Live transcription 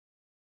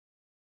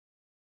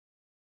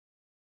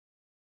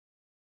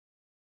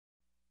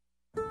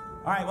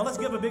All right, well, let's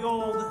give a big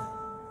old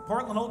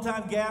Portland Old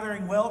Time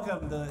Gathering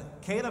welcome to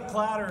Caleb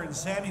Clouder and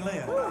Sammy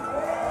Lynn.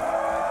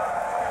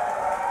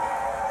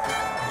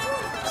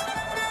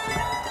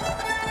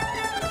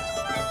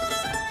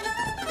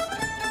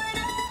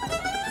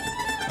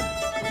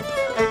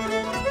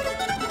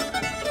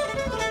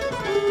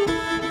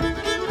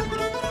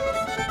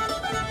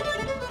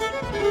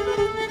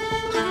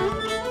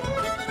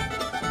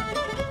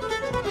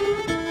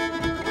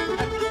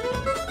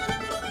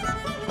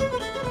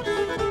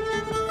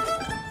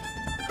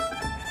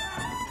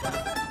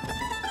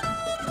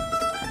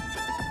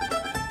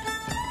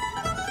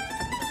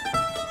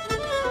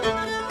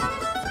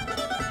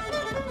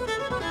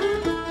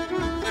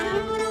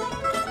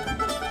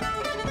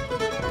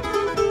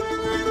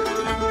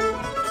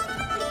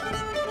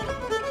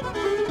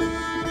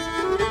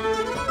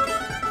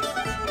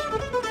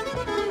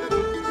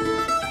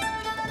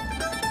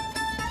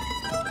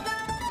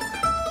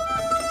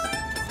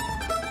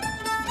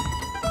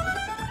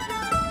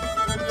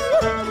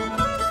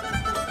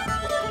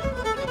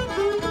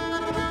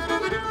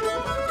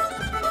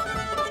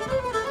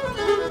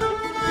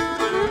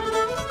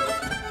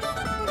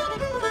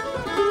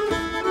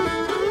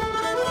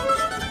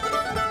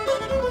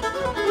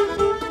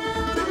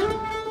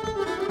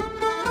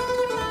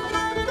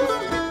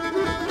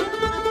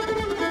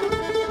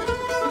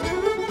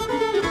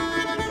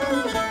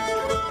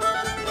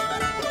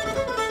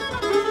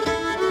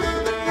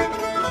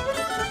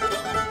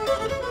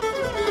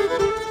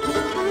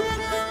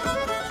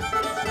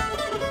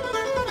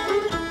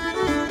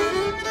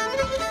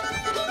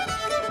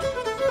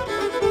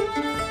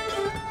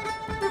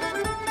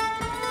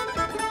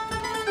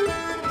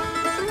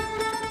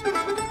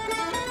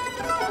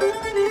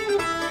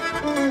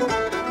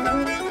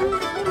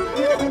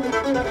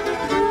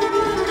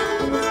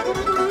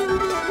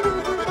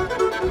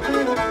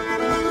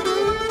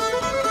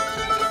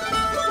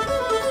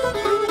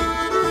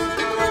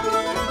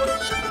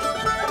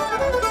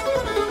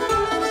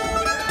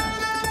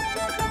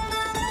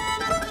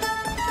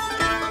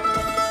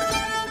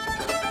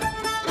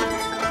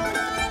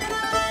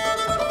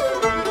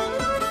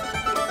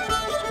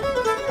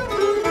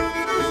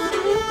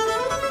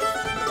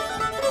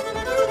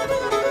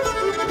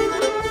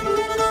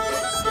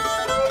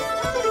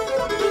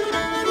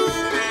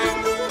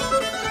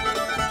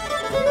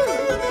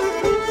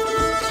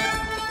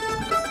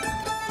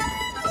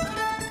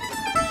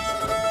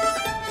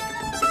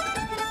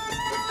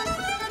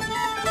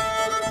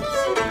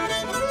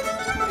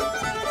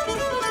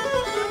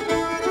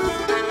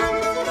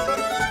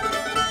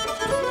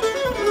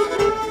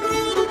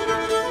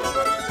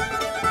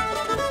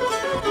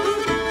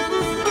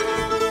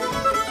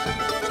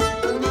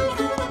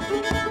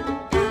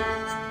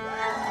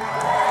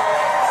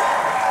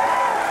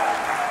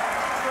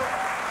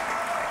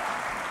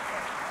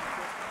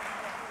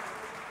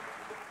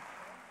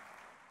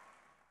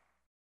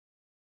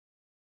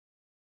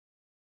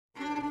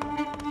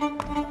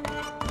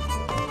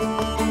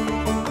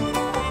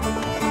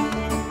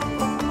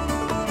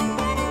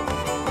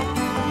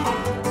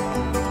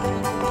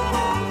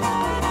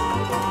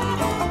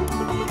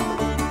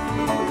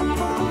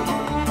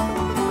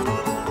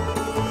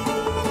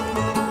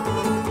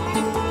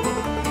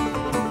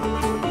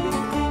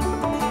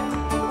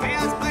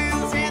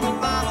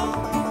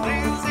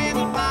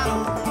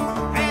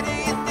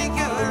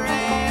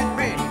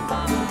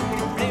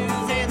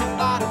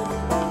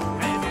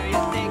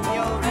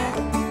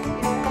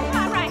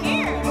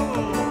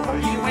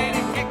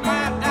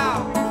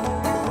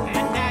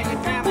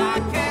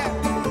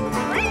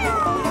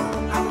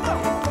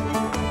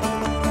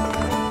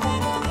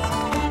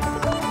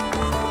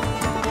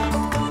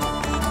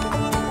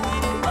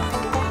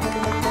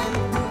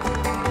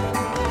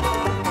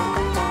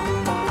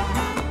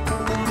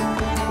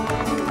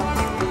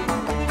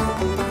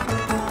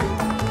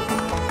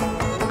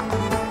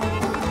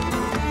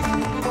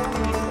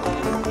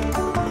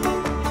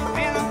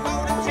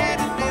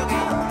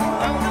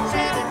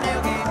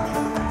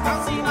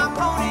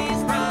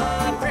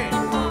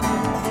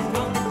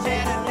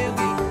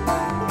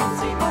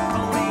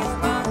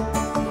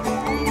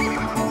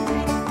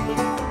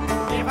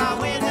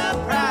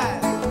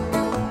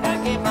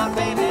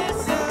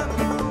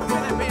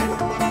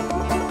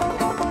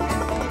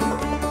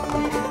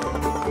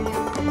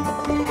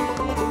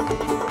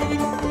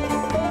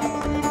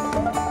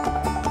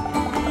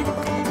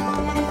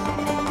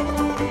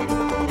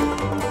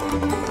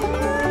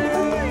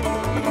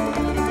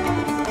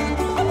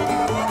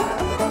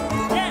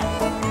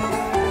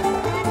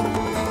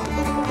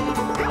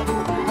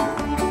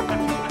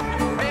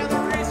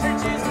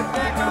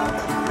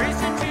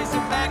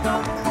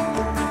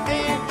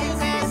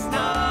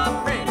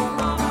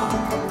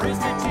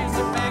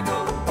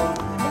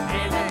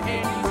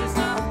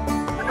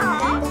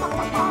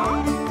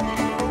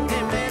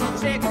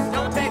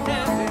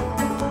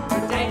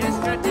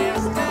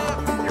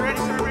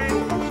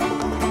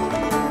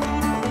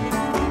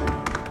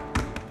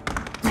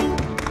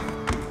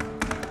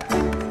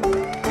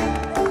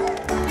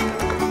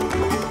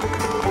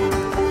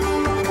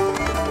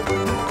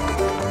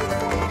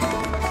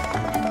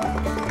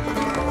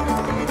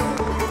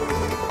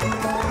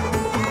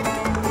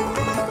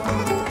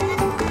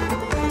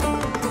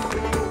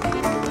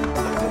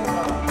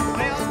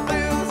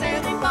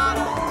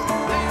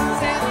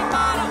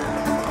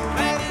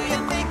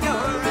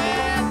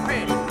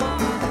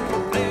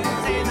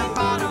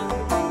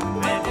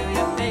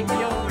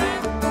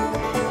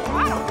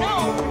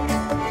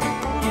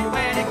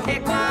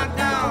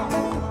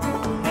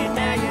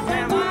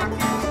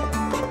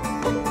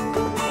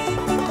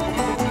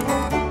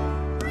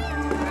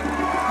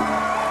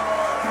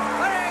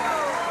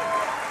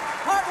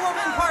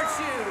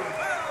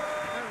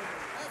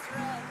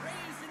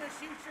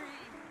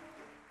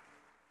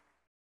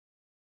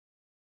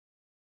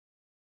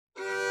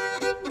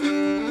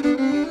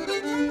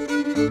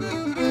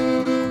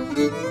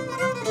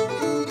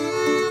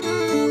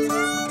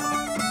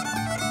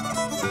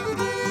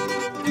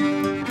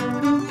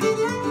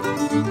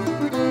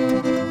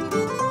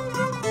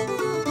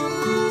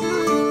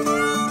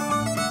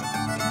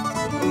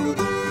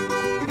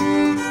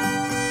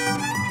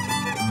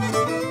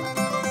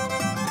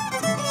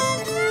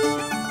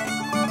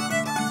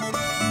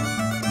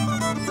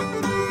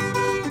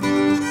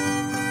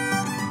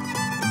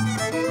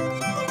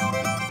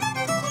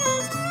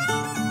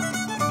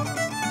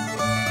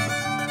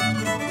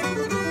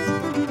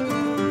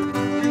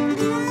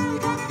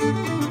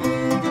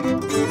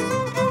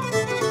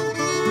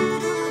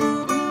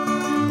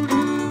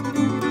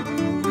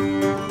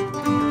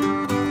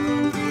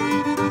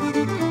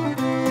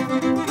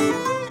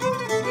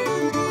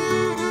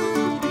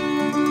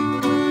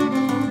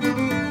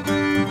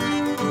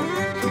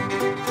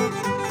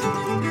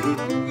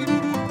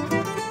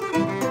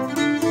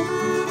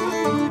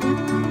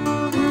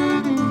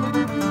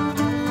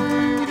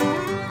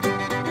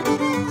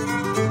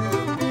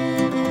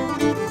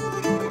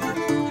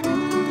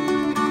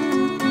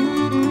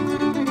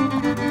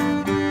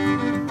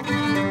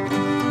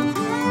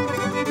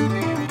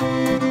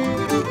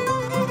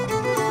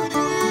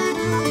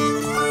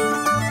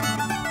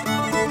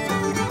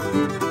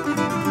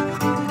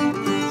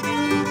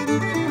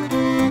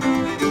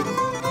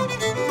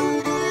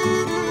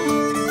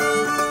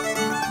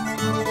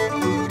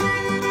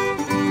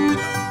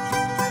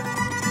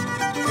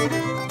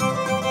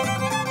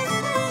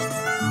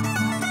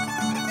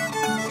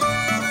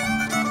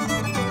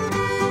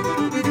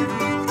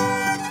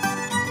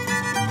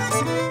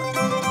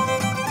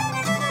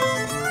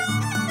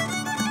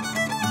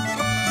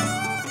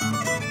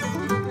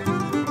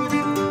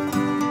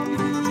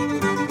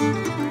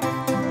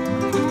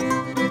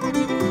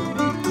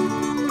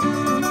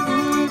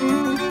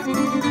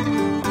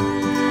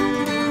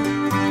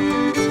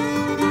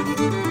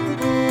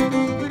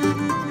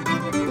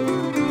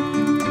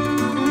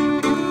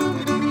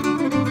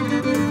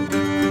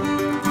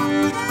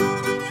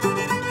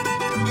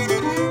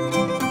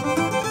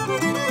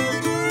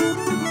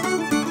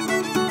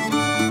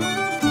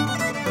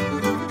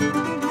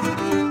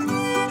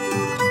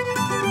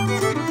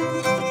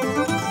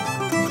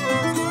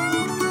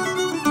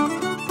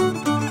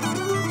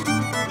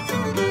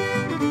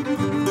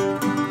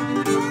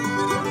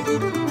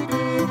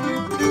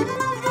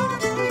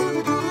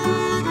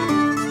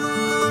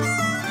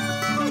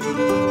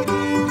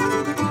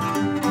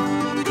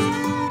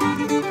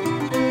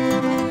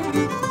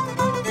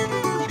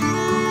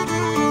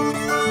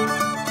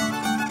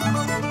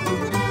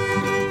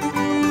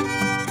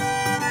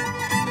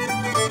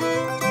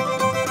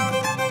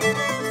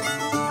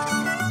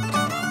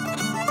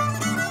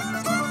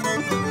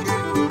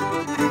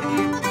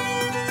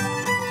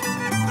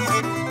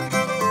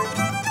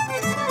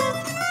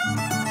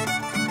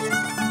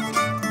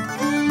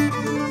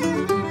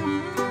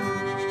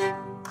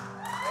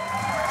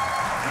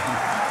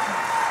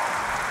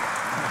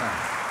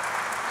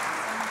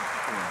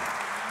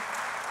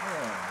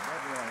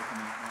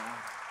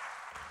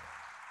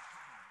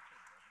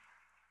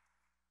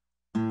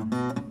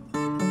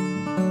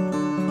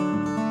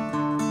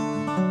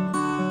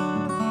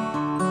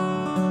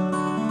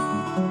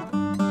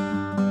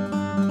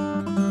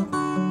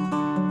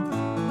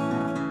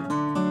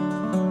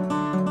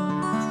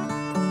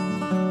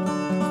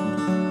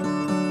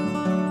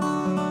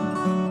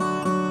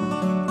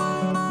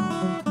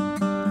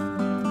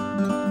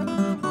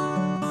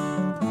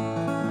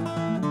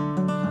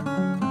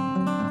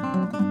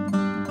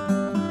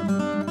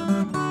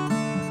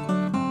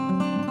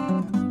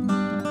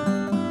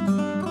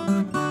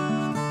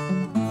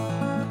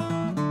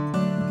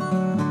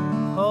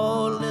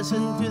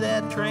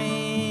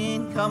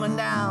 train coming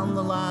down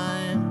the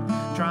line,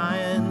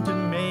 trying to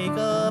make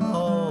up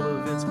all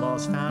of its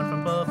lost time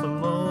from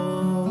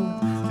Buffalo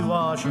to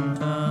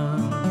Washington.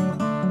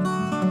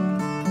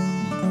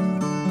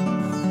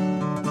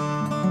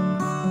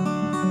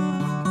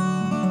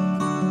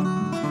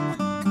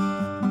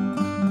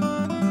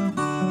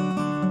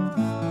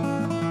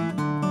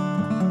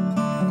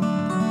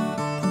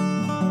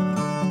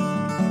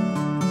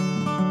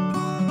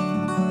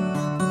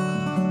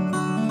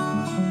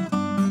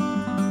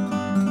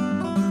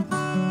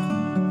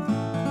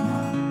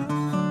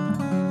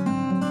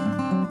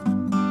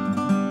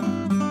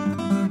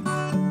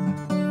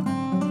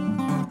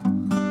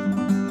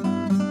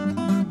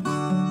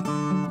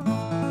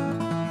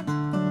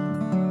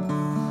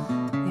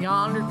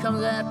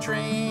 Comes that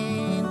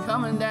train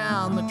coming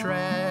down the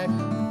track,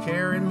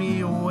 carrying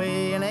me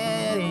away, and it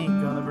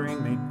ain't gonna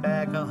bring me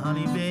back, a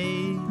honey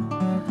babe,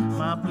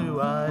 my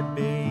blue-eyed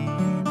babe.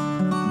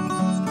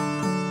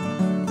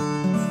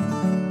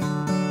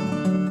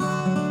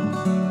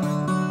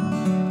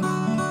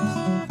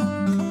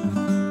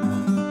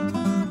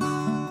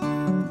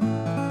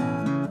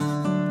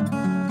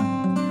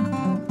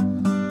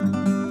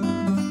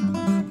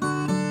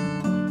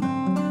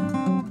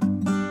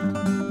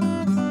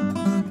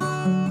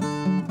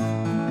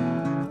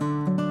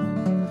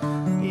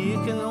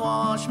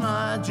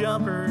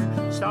 Jumper,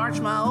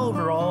 starch my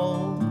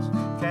overalls,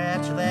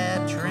 catch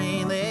that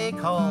train they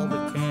call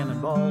the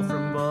Cannonball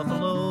from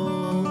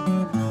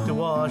Buffalo to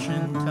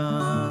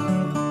Washington.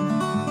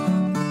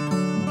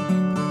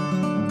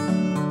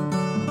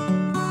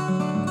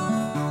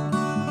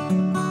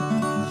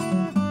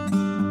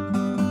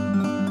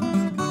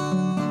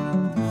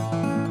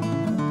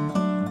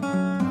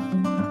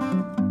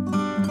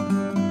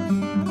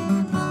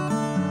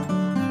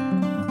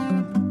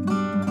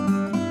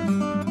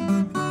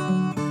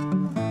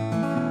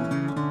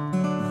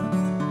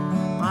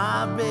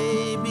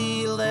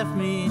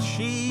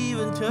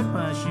 Took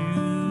my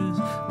shoes,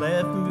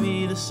 left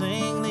me to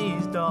sing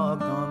these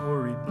doggone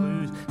worried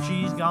blues.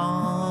 She's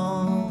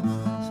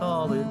gone,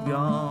 solid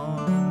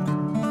gone.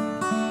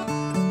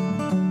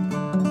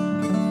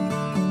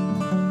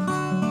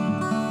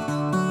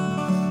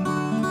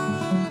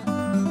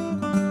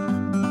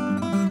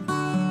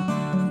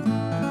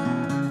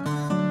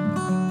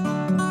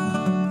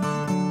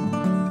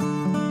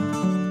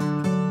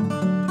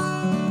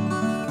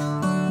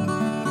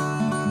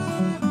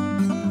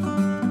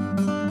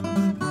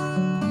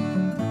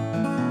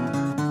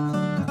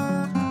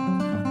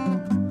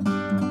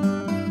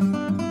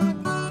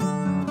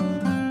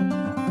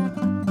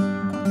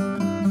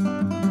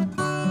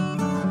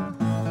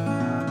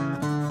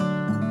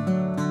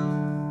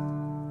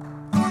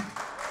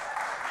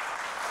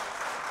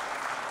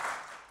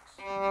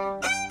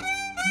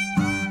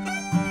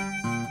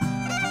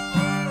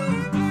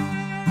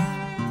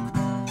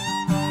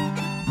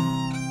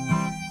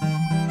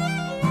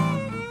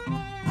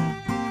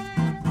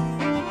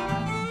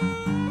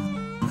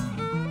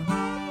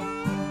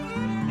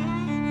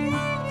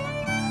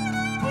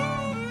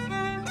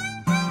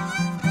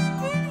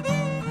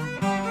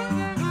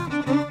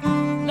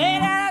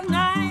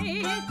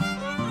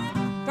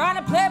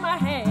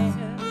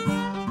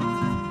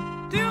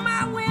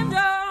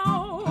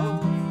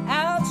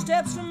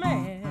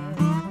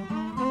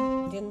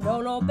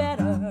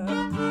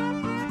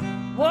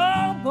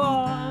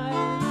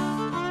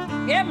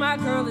 My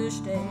girlish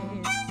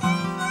days.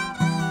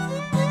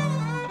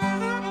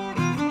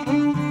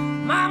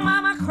 My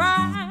mama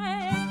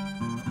cried,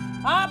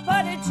 our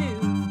buddy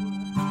too.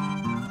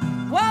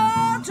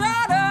 Whoa,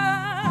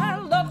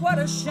 daughter, look what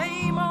a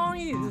shame on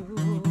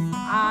you.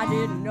 I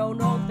didn't know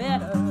no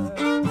better.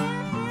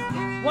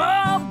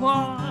 Whoa,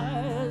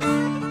 boys,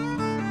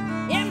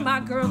 in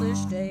my girlish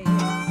days.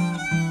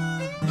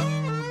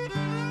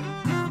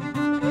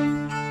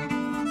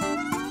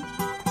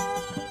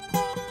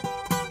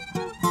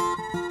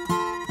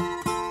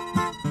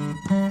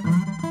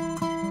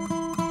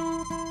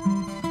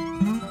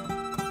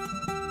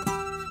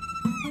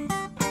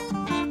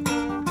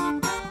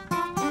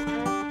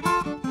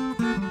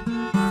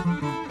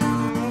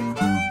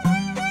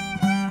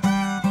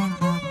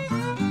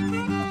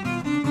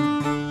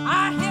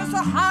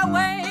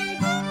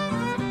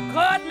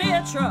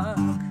 Truck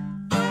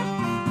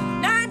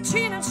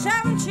 19 and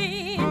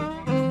 17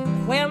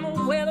 when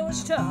the weather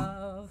was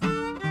tough,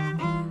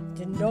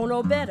 didn't know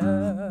no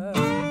better.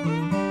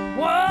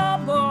 Whoa,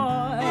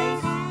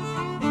 boys,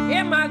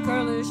 in my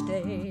girlish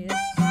days.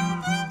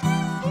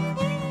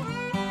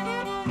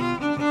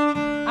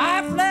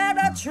 I fled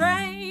a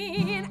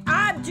train,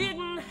 I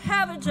didn't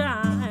have a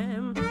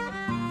dime,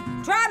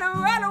 trying to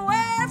run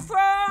away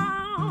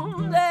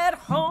from that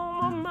home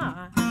of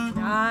mine.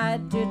 I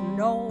didn't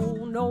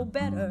know no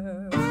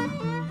better.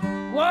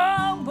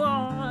 Whoa,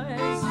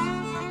 boys,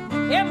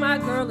 in my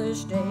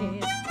girlish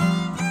days.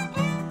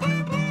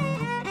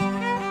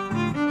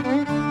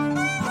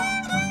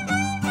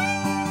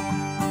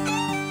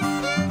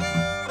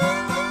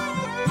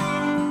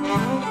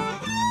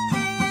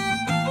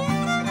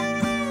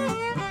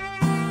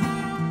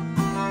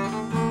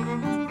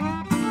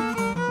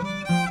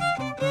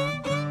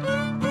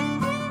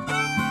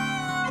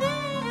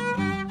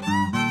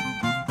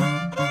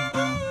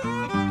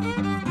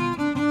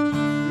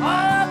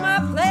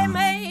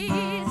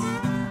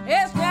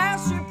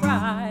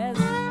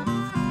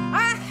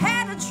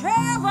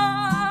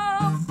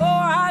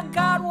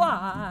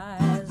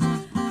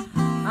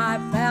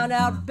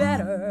 Out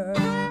better,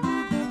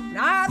 and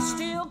I've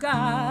still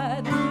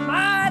got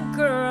my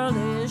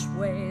girlish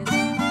ways.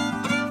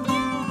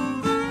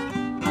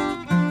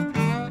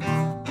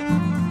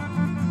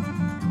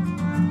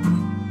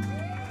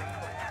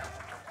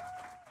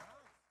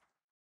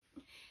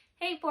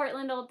 Hey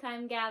Portland Old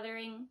Time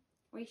Gathering,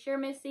 we sure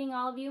miss seeing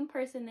all of you in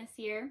person this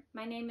year.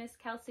 My name is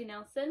Kelsey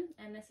Nelson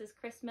and this is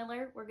Chris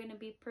Miller. We're going to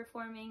be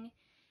performing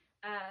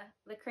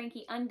the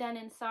Crankie Undone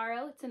in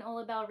Sorrow. It's an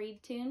Ola Belle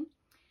Reed tune.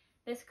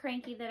 This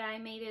crankie that I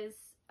made is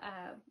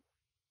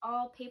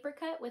all paper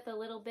cut with a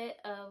little bit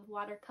of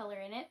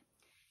watercolor in it.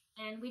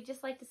 And we'd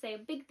just like to say a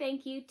big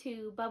thank you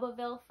to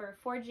Bubbaville for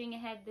forging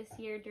ahead this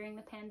year during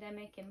the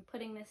pandemic and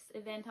putting this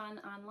event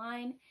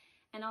online.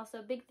 And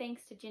also big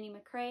thanks to Ginny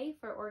McCrae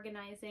for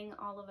organizing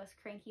all of us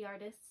cranky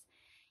artists.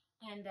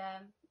 And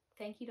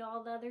thank you to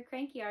all the other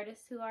cranky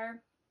artists who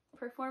are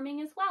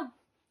performing as well.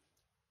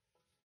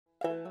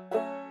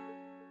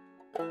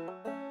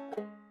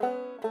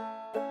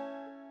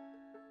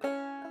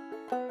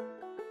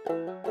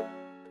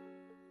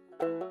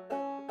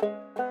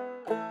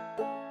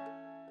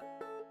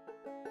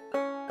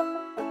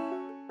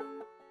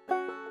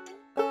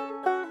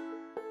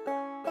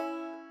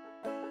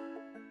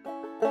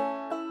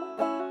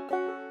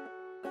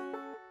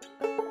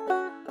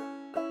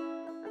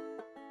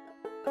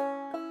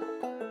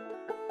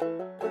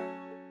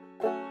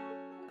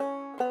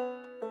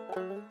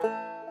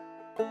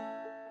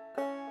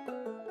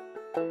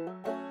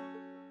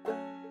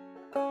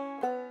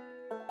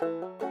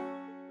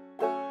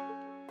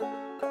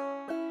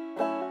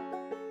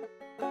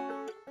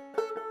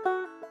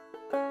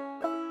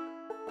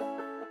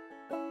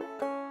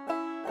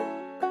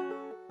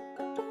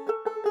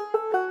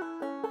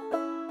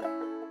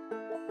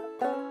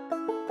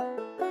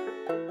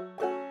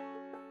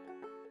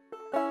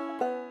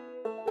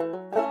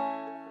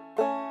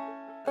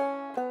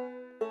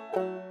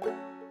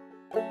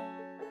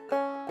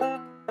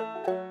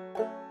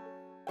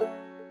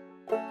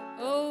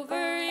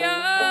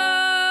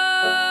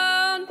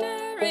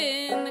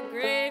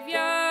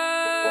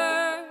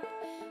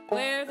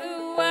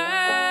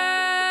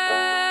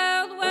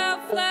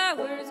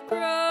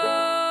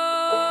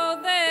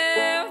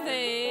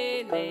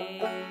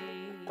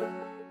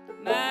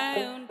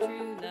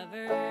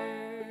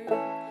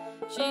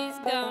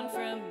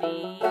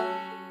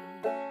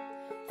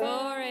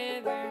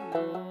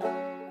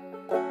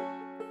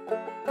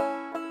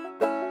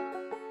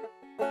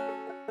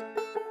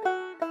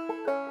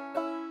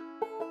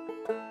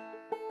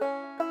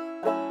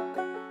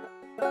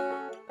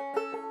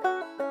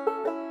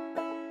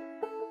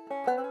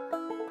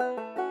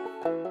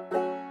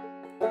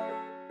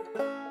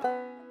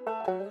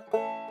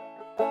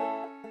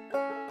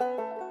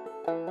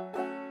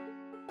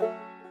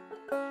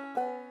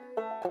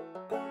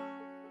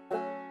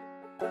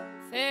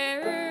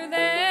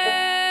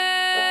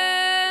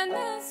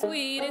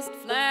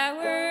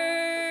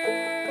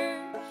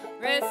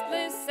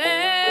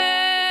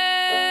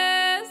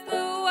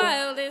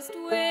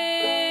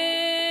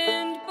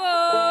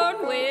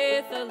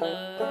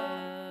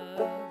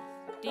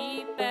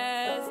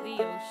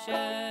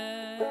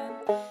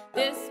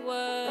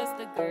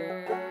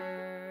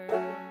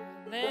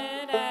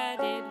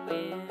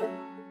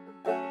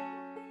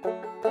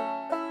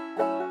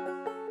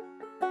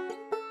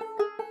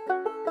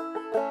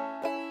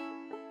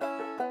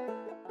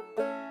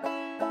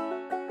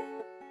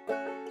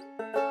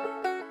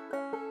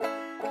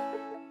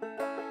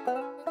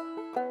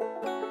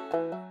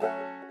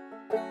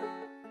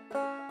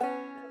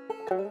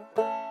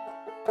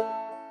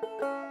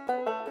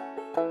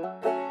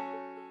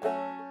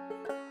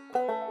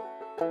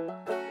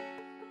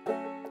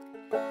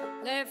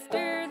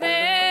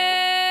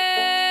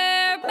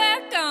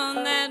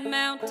 that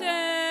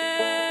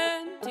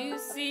mountain to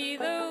see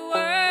the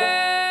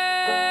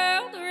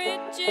world,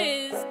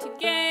 riches to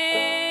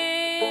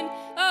gain.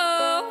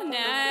 Oh, and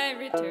I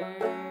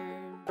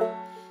returned.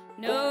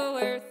 No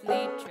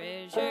earthly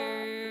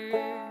treasure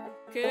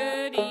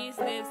could ease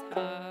this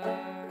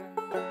heart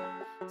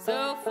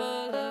so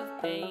full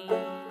of pain.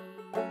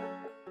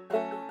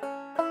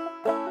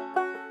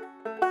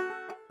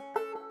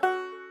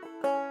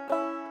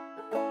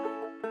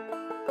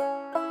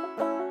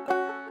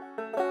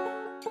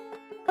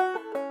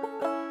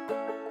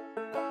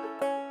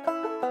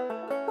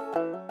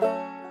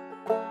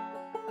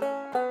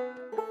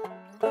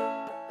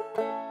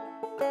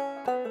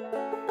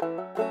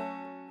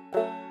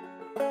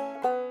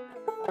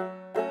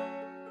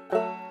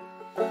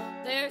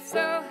 They're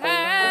so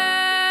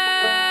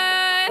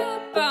high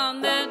up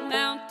on that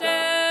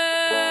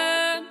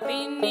mountain,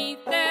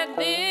 beneath that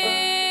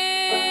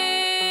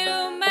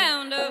little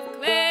mound of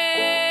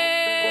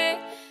clay.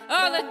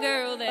 Oh, the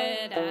girl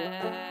that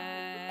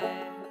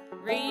I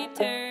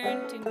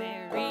returned to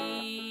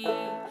marry,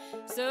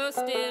 so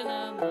still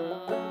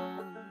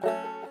among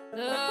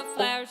the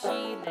flowers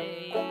she lay.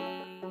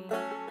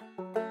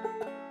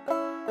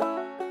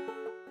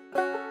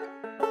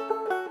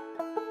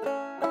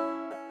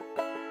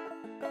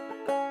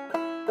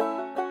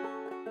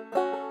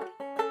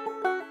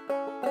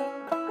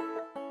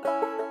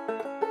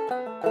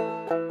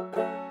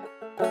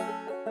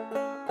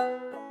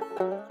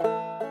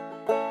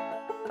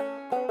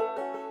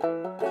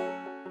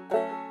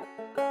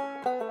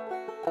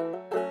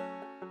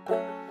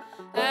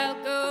 I'll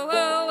go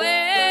away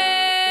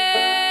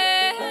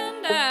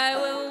and I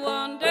will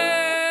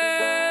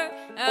wander.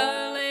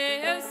 I'll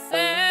lay aside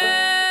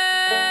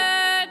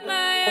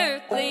my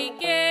earthly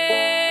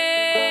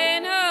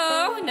gain.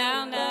 Oh,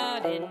 now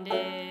not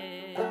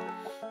ended.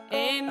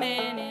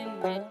 Amen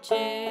in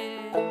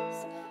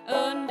riches,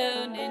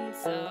 undone in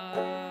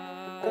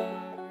sorrow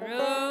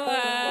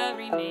I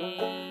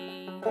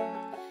remain.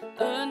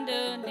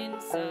 Undone in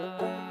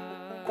sorrow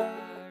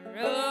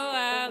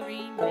I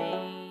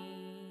remain.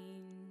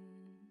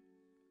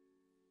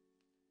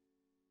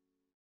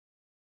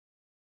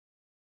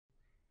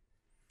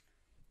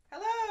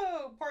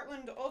 Hello,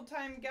 Portland Old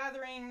Time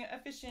Gathering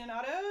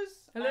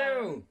aficionados.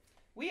 Hello.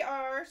 We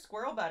are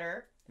Squirrel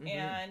Butter, Mhm.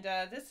 and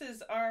this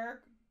is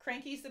our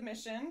Cranky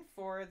submission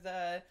for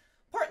the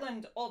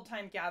Portland Old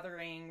Time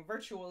Gathering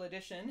virtual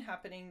edition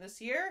happening this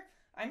year.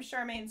 I'm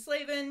Charmaine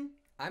Slaven,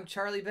 I'm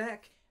Charlie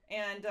Beck.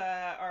 and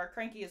our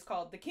Cranky is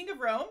called The King of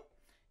Rome,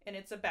 and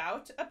it's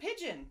about a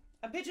pigeon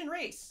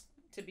race,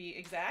 to be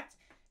exact.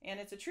 And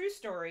it's a true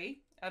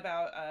story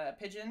about a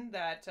pigeon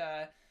that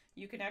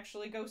you can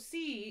actually go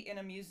see in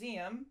a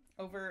museum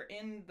over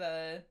in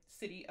the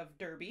city of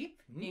Derby,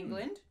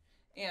 England.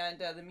 And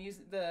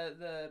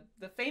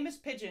the famous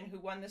pigeon who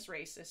won this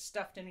race is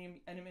stuffed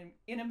in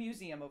a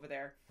museum over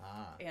there.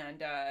 Ah.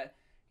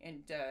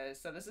 And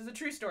so this is a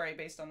true story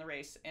based on the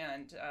race.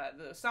 And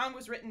the song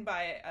was written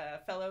by a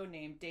fellow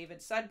named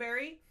David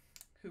Sudbury,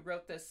 who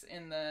wrote this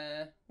in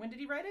the... When did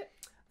he write it?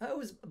 I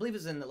believe it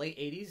was in the late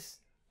 80s,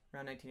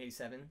 around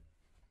 1987.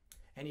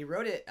 And he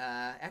wrote it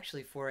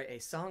actually for a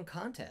song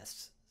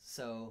contest.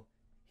 So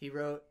he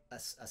wrote a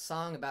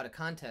song about a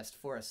contest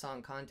for a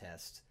song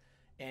contest.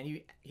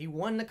 And he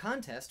won the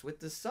contest with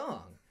this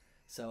song.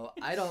 So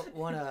I don't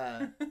want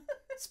to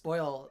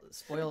spoil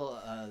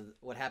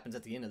what happens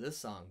at the end of this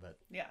song, but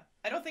Yeah.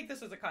 I don't think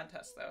this was a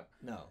contest, though.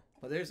 no.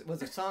 Well,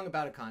 was a song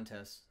about a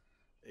contest.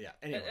 Yeah.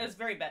 Anyway, It's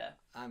very meta.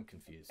 I'm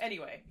confused.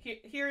 Anyway,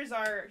 here's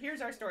our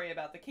story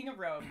about the King of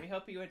Rome. We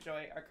hope you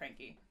enjoy our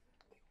Cranky.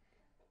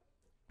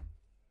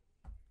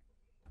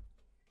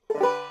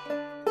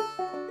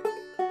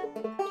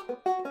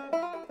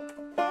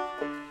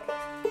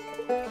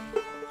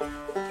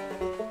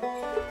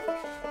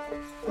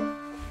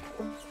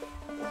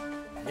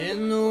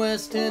 In the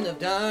west end of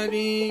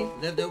Derby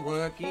lived a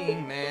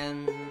working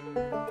man.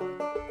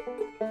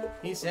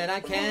 He said, I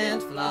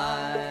can't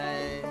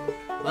fly,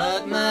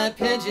 but my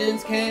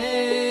pigeons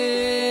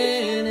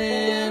can.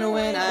 And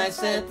when I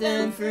set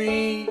them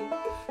free,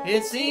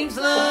 it seems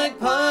like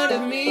part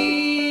of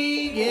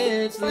me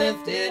gets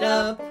lifted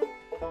up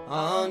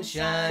on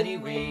shiny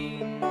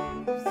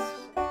wings.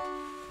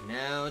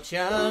 Now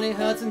Charlie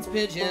Hudson's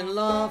pigeon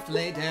loft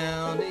lay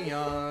down the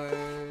yard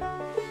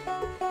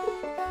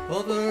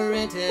of a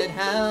rented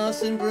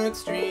house in Brook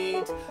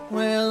Street,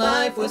 where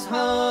life was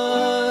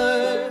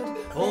hard.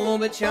 Oh,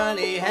 but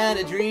Charlie had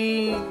a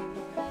dream,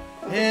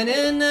 and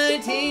in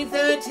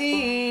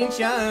 1913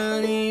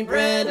 Charlie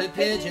bred a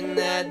pigeon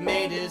that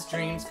made his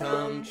dreams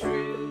come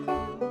true.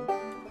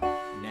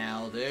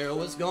 Now there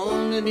was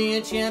going to be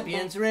a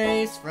champions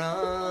race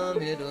from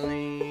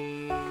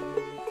Italy,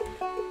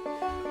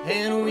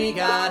 and we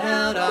got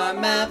out our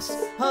maps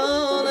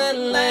on that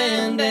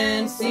land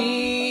and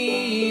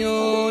sea.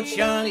 Oh,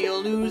 Charlie,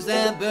 you'll lose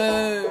that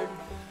bird.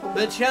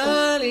 But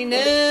Charlie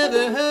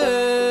never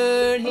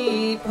heard.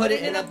 He put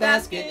it in a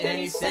basket and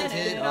he sent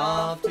it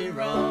off to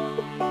Rome.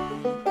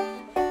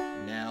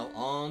 Now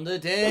on the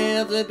day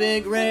of the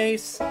big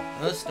race,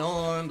 a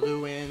storm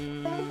blew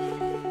in.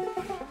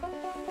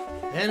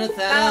 and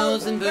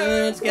 1,000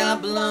 birds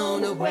got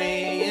blown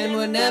away and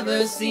were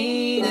never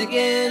seen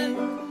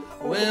again.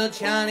 Well,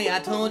 Charlie, I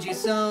told you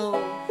so.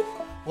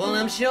 Well,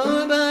 I'm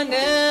sure by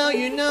now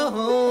you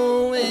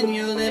know when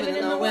you're living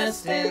in the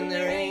West End,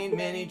 there ain't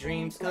many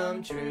dreams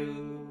come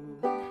true.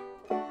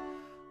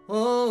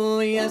 Oh,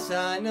 yes,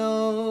 I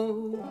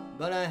know,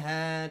 but I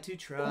had to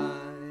try.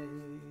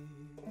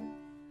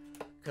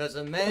 'Cause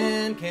a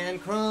man can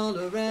crawl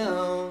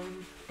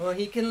around, or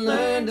he can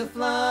learn to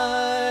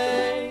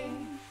fly.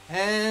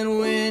 And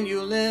when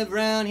you live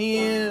round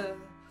here,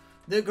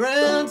 the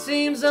ground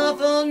seems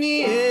awful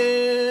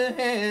near,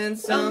 and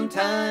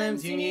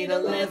sometimes you need a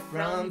lift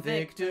from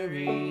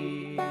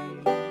victory.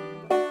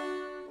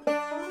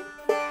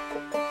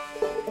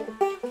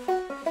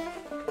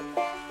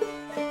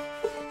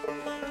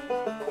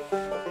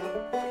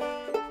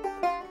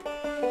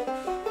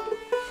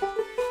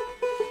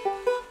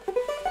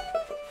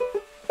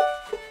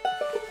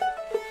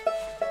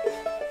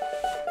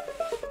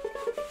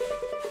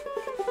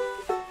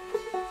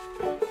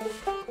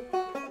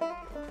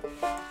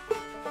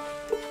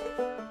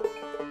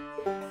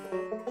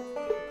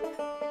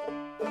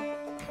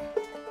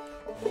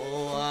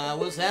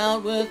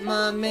 Out with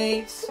my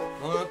mates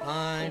for a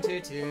pint or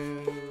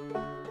two,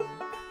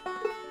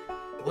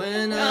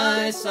 when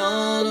I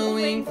saw the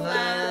wing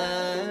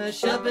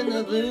flash up in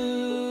the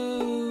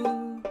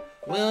blue.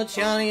 Well,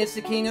 Charlie, it's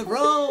the King of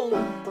Rome.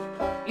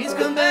 He's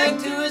come back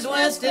to his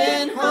West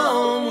End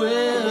home.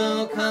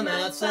 Well, come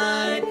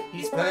outside,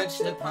 he's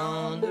perched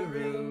upon the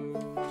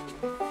roof.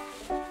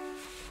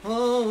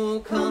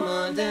 Oh, come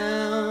on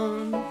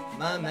down,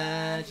 my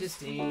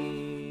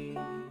majesty.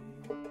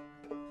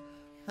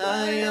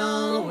 I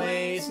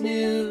always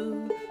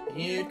knew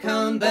you'd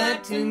come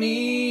back to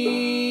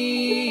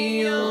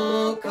me.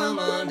 Oh, come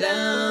on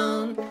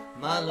down,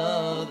 my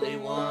lovely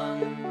one.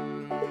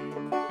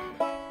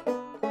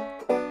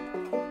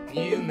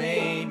 You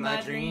made my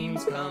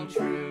dreams come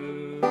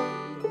true.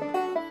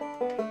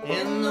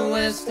 In the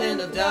West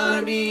End of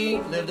Derby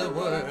lived a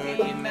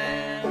working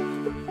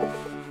man.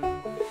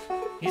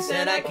 He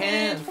said, I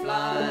can't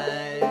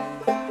fly,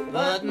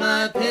 but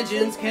my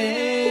pigeons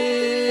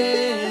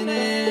can,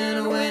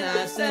 and when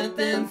I set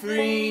them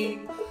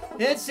free,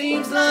 it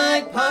seems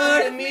like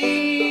part of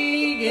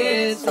me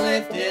gets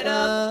lifted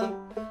up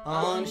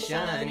on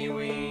shiny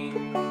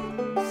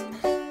wings.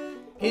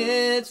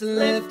 It's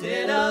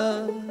lifted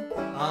up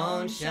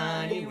on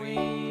shiny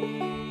wings.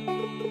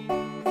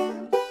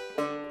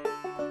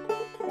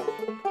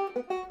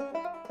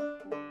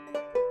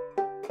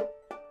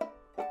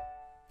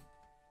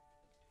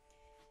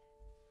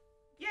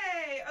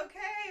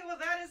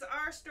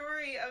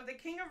 Story of the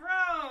King of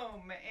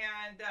Rome,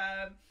 and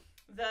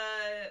the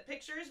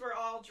pictures were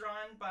all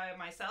drawn by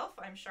myself.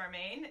 I'm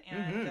Charmaine,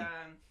 and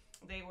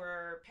they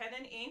were pen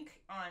and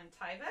ink on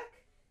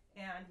Tyvek,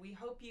 and we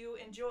hope you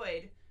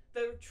enjoyed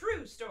the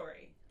true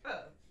story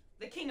of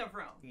the King of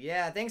Rome.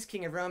 Yeah, thanks,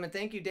 King of Rome, and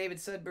thank you, David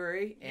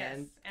Sudbury,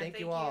 and thank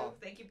you all.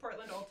 Thank you,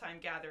 Portland Old Time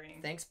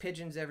Gathering. Thanks,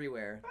 pigeons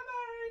everywhere.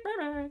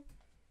 Bye-bye. Bye-bye.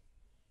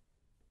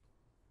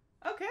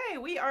 Okay,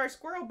 we are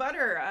Squirrel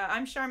Butter.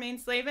 I'm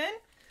Charmaine Slaven.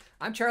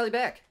 I'm Charlie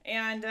Beck.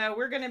 And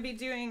we're going to be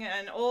doing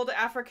an old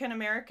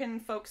African-American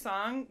folk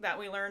song that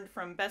we learned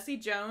from Bessie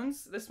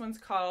Jones. This one's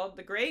called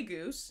The Gray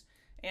Goose.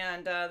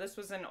 And this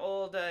was an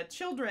old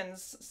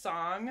children's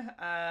song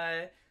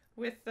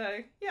with,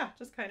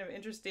 just kind of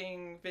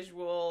interesting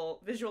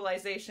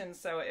visualizations.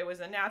 So it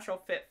was a natural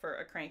fit for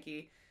a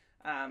cranky,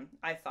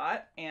 I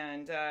thought.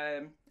 And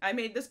I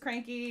made this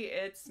cranky.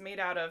 It's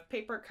made out of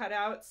paper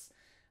cutouts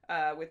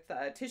with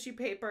tissue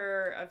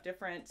paper of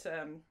different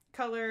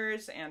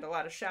colors and a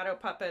lot of shadow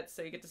puppets,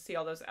 so you get to see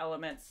all those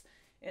elements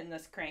in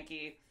this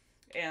cranky.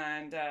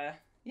 And I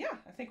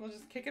think we'll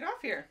just kick it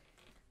off here.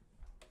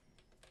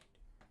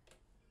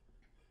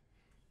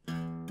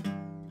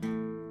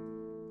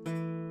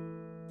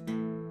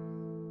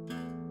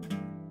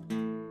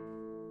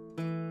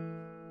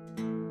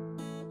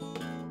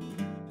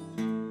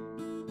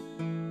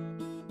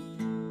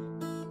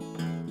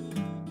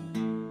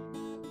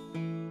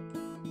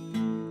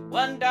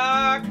 One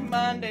dark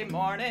Monday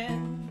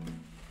morning,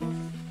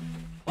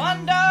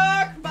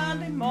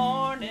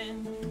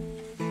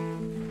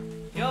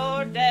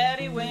 your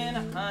daddy went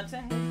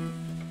a-hunting,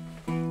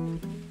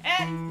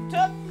 and he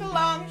took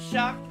along a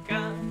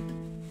shotgun.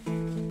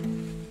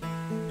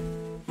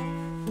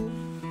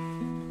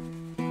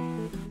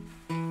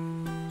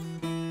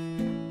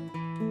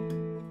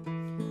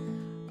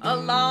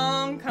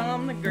 Along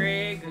come the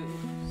gray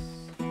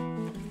goose,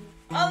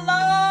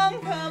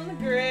 along come the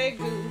gray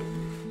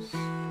goose,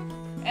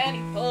 and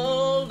he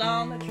pulled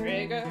on the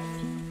trigger,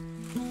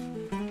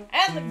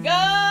 and the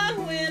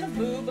gun went a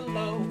boo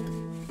below,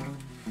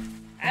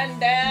 and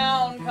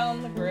down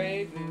come the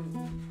gray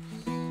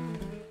goose,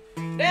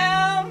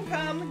 down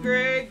come the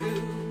gray goose.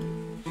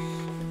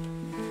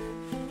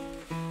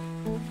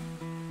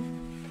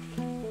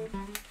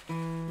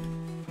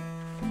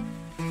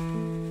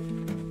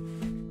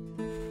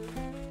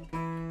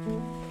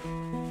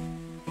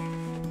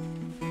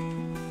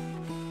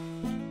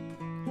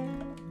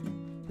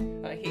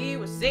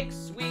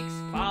 6 weeks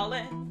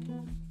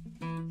falling.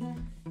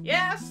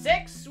 Yeah,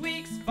 6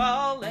 weeks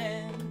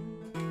falling.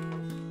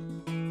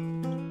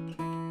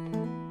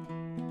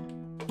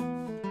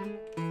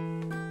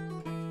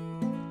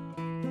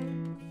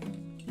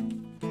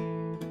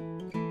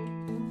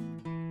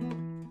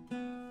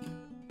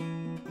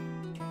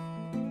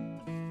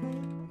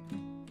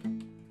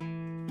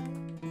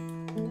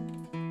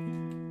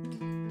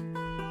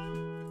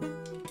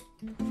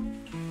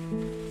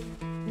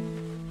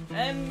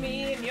 And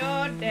me and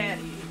your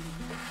daddy,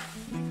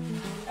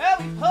 oh,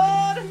 we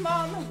put him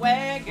on the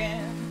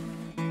wagon.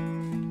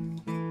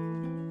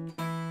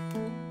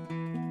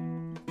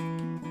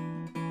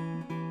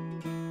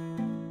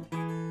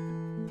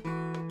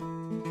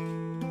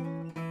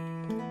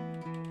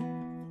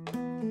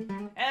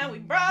 And we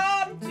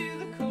brought him to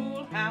the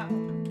cool house.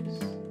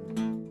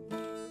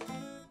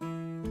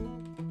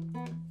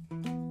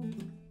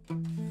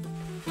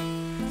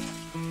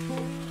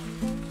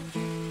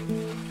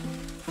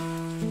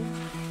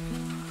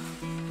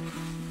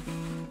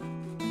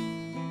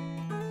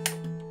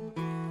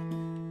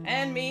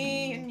 And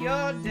me and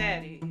your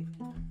daddy,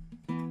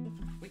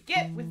 we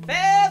get with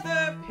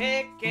feather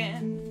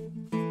picking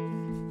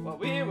while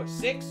we were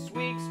 6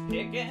 weeks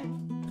picking.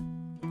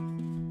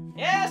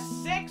 Yeah,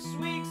 6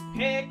 weeks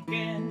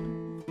picking.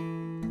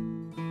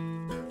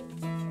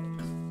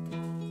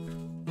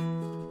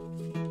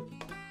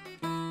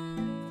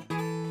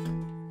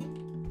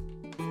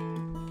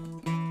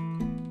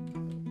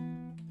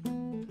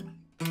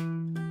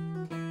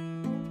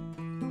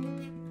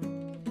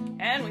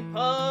 And we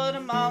put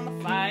him on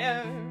the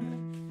fire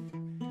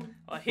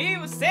while he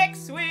was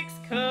 6 weeks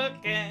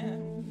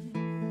cooking.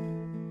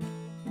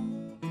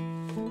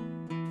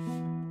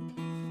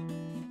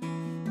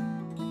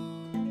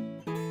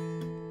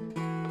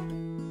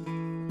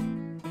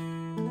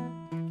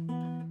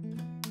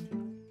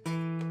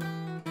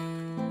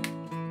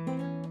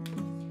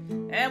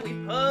 And we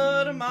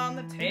put him on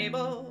the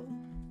table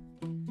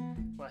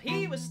while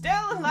he was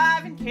still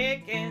alive and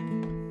kicking.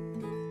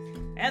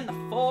 And the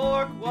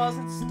fork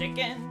wasn't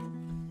sticking,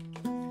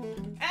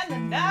 and the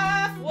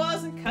knife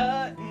wasn't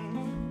cutting.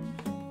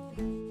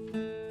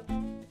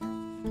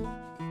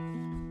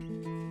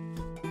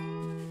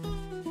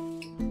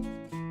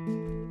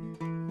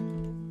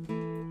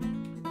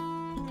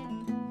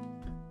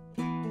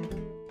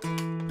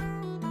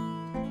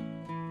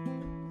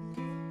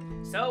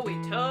 So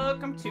we took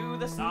him to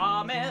the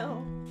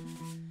sawmill,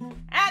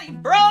 and he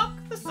broke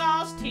the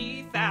saw's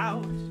teeth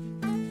out.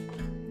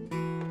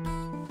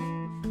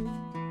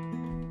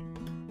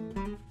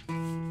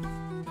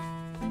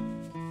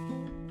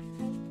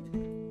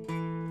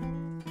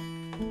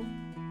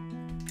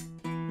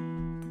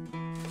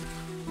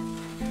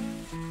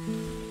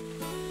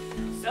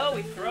 So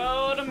we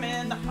throwed him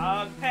in the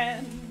hog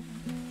pen,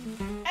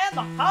 and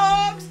the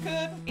hogs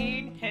couldn't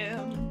eat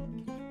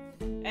him,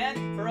 and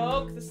he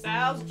broke the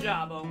sow's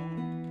jawbone.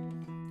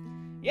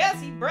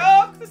 Yes, he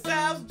broke the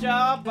sow's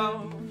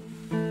jawbone.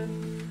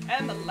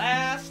 And the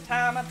last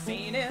time I'd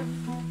seen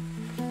him,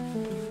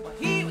 well,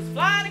 he was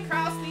flying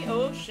across the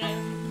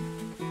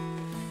ocean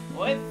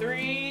with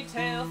 3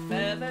 tail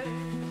feathers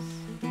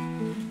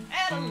and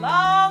a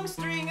long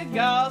string of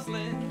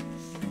goslings.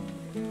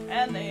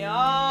 And they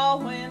all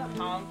went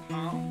honk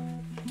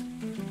honk,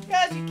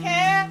 'cause you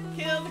can't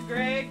kill the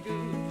gray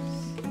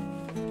goose,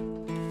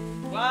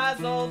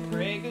 wise old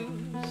gray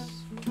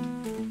goose.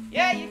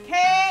 Yeah, you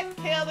can't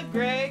kill the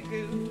gray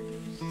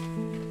goose.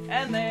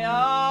 And they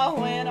all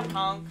went a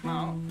honk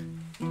honk.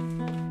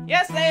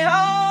 Yes, they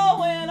all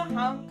went a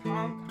honk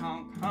honk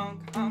honk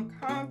honk honk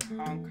honk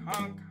honk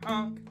honk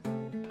honk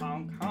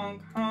honk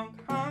honk honk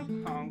honk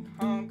honk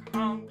honk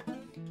honk.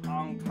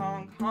 Honk,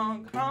 honk,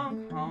 honk,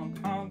 honk,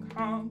 honk, honk,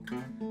 honk, honk,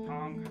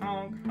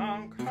 honk,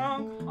 honk,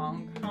 honk,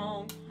 honk,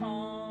 honk,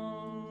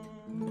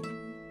 honk.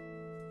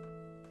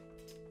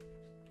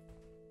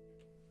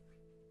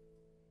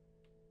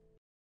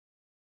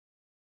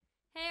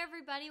 Hey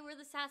everybody, we're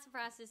the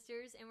Sassafras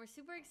Sisters, and we're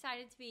super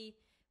excited to be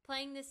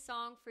playing this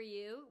song for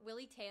you,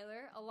 Willie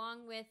Taylor,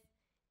 along with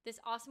this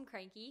awesome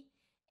Crankie.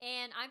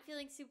 And I'm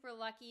feeling super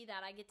lucky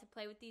that I get to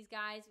play with these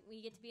guys.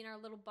 We get to be in our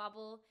little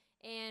bubble,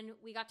 and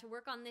we got to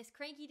work on this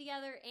Crankie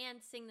together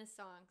and sing this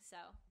song. So,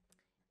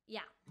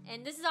 yeah.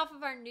 And this is off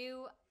of our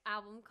new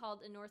album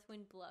called A North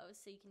Wind Blows,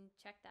 so you can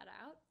check that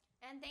out.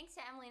 And thanks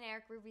to Emily and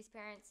Eric, Ruby's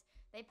parents.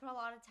 They put a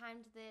lot of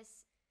time to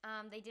this.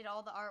 They did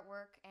all the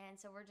artwork, and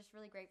so we're just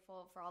really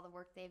grateful for all the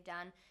work they've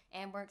done,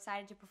 and we're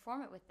excited to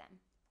perform it with them.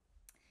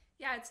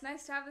 Yeah, it's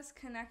nice to have this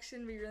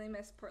connection. We really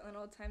missed Portland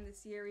Old Time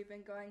this year. We've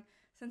been going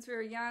since we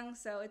were young,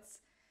 so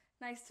it's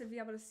nice to be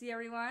able to see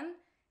everyone.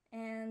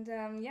 And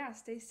yeah,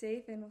 stay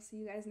safe, and we'll see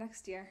you guys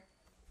next year.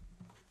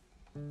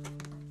 1,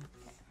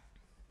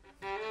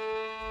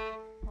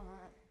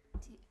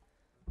 2,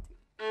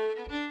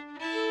 3.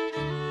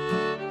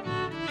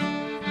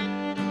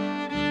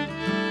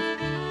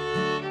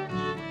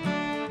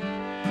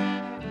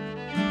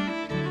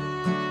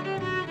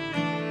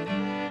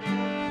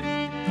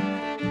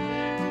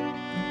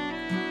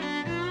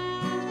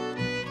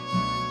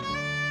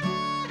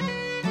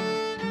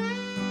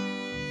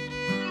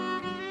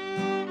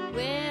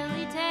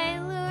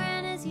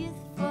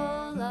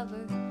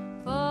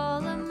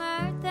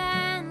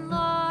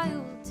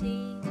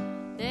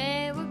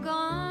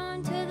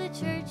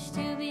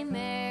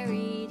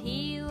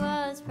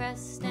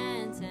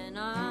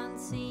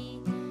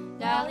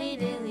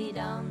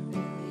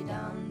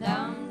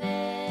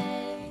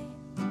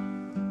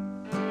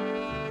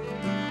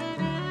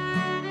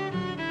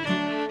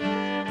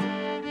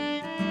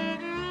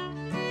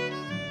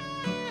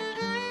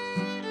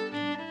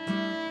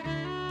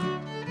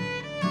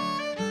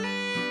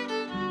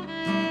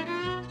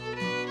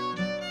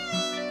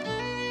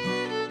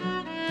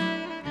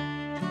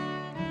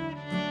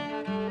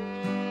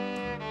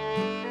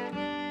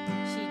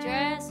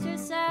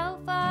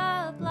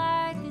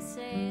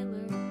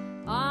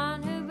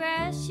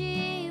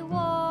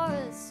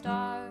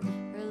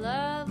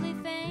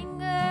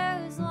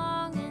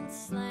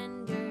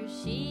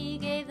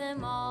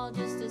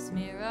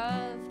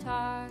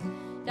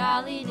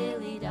 dolly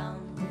dilly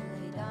dum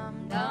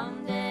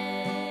dum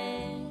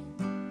day.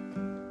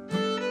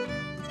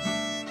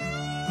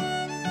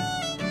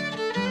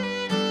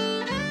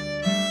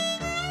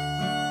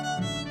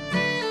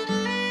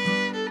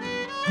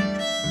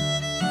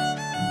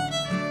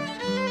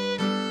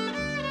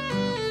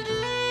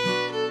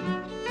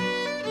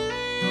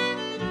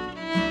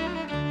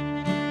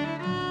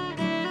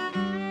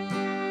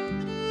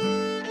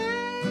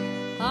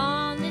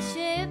 On the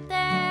ship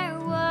there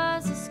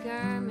was a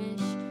skirmish.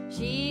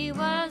 She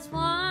was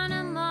one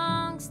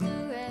amongst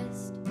the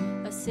rest.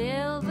 A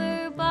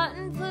silver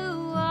button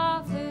flew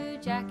off her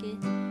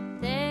jacket.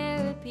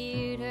 There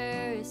appeared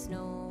her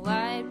snow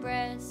white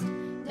breast.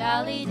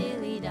 Dolly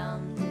dilly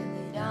dum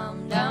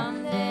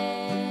dum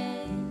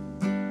day.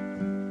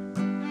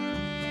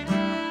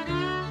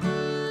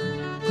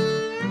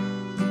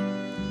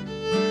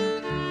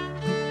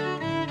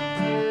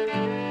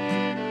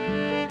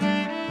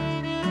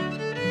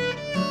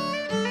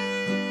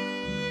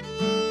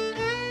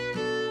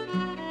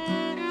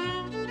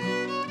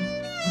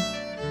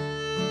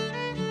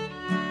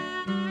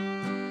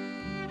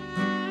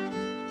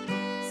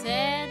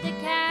 Said the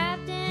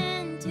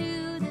captain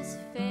to this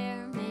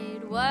fair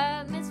maid,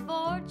 what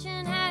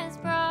misfortune has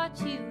brought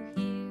you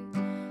here?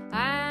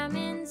 I'm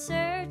in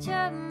search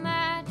of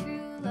my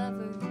true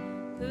lover,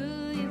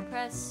 who you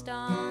pressed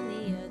on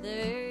the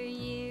other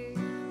year.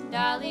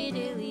 Dolly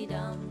dilly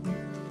dum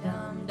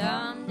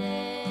dum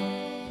day.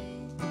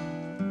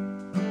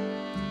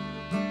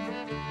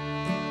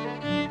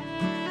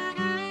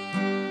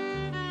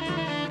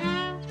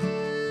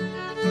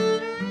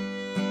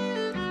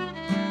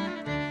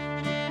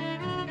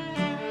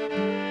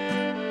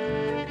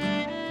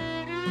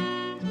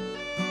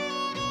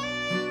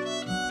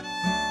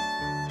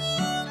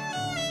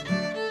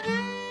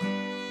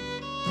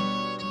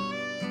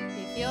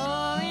 If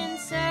you're in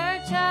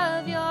search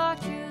of your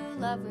true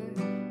lover,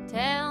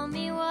 tell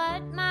me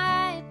what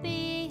might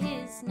be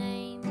his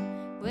name.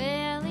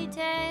 Willie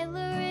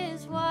Taylor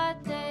is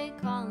what they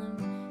call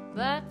him,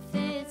 but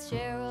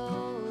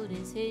Fitzgerald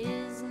is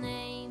his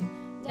name.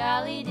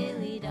 Dolly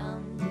dilly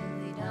dum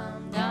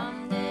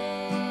dum day.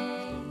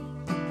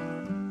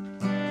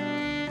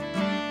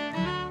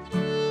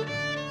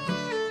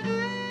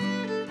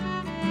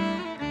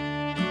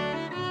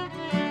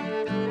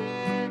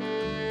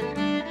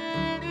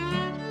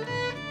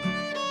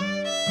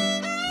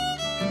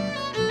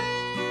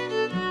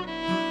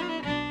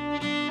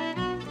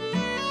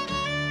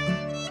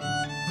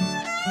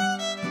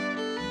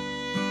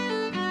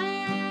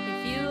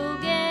 If you'll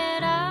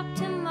get up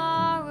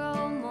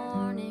tomorrow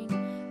morning,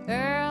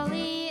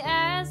 early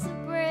as the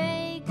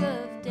break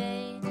of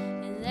day,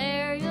 and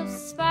there you'll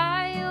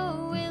spy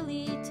your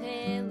Willie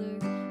Taylor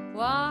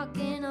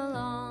walking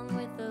along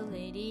with a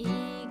lady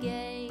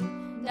gay.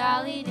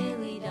 Dolly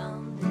dilly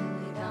dum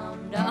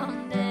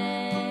dum day.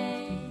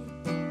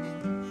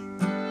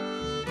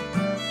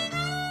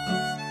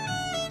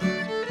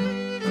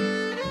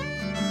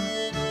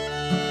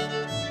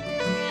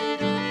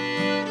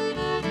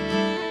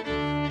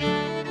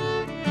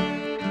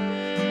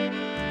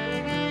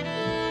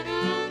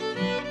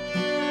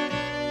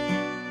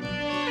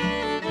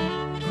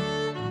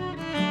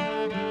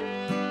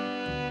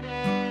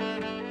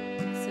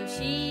 So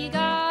she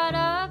got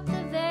up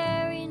the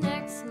very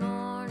next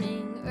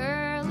morning,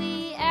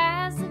 early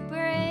as the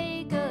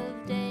break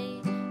of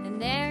day, and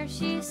there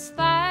she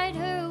spied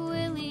her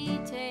Willie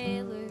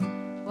Taylor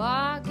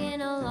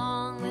walking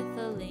along with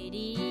a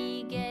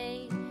lady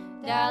gay.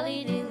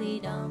 Dolly dilly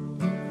dum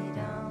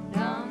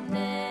dum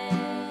day.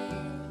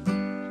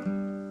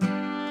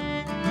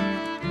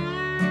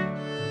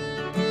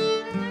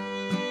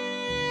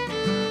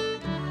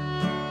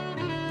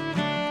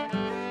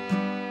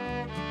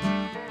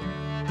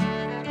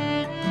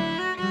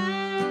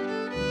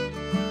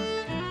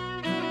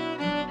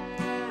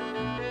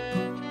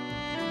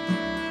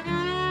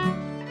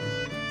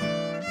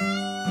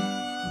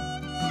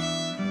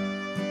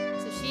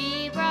 So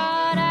she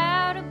brought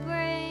out a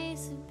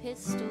brace of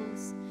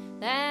pistols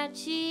that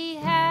she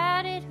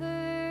had at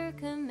her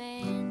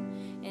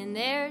command, and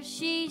there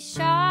she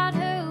shot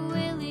her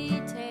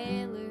Willie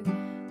Taylor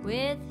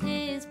with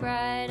his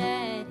bride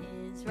at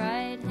his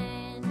right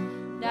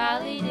hand.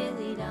 Dolly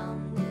dilly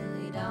dum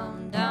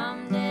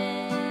dum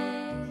day.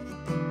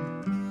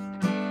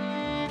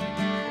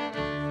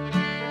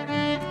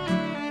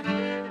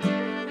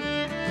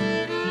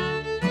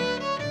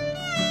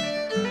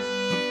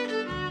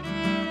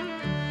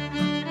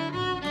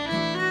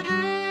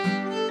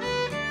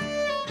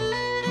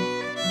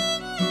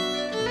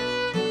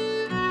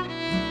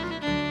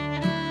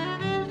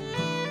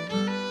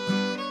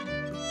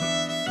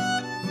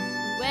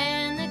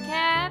 When the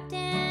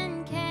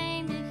captain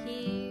came to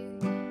hear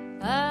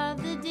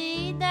of the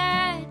deed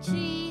that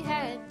she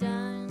had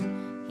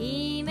done,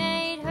 he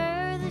made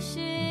her the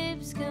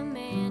ship's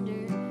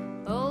commander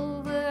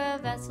over a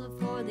vessel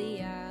for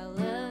the Isle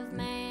of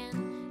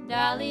Man.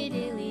 Dolly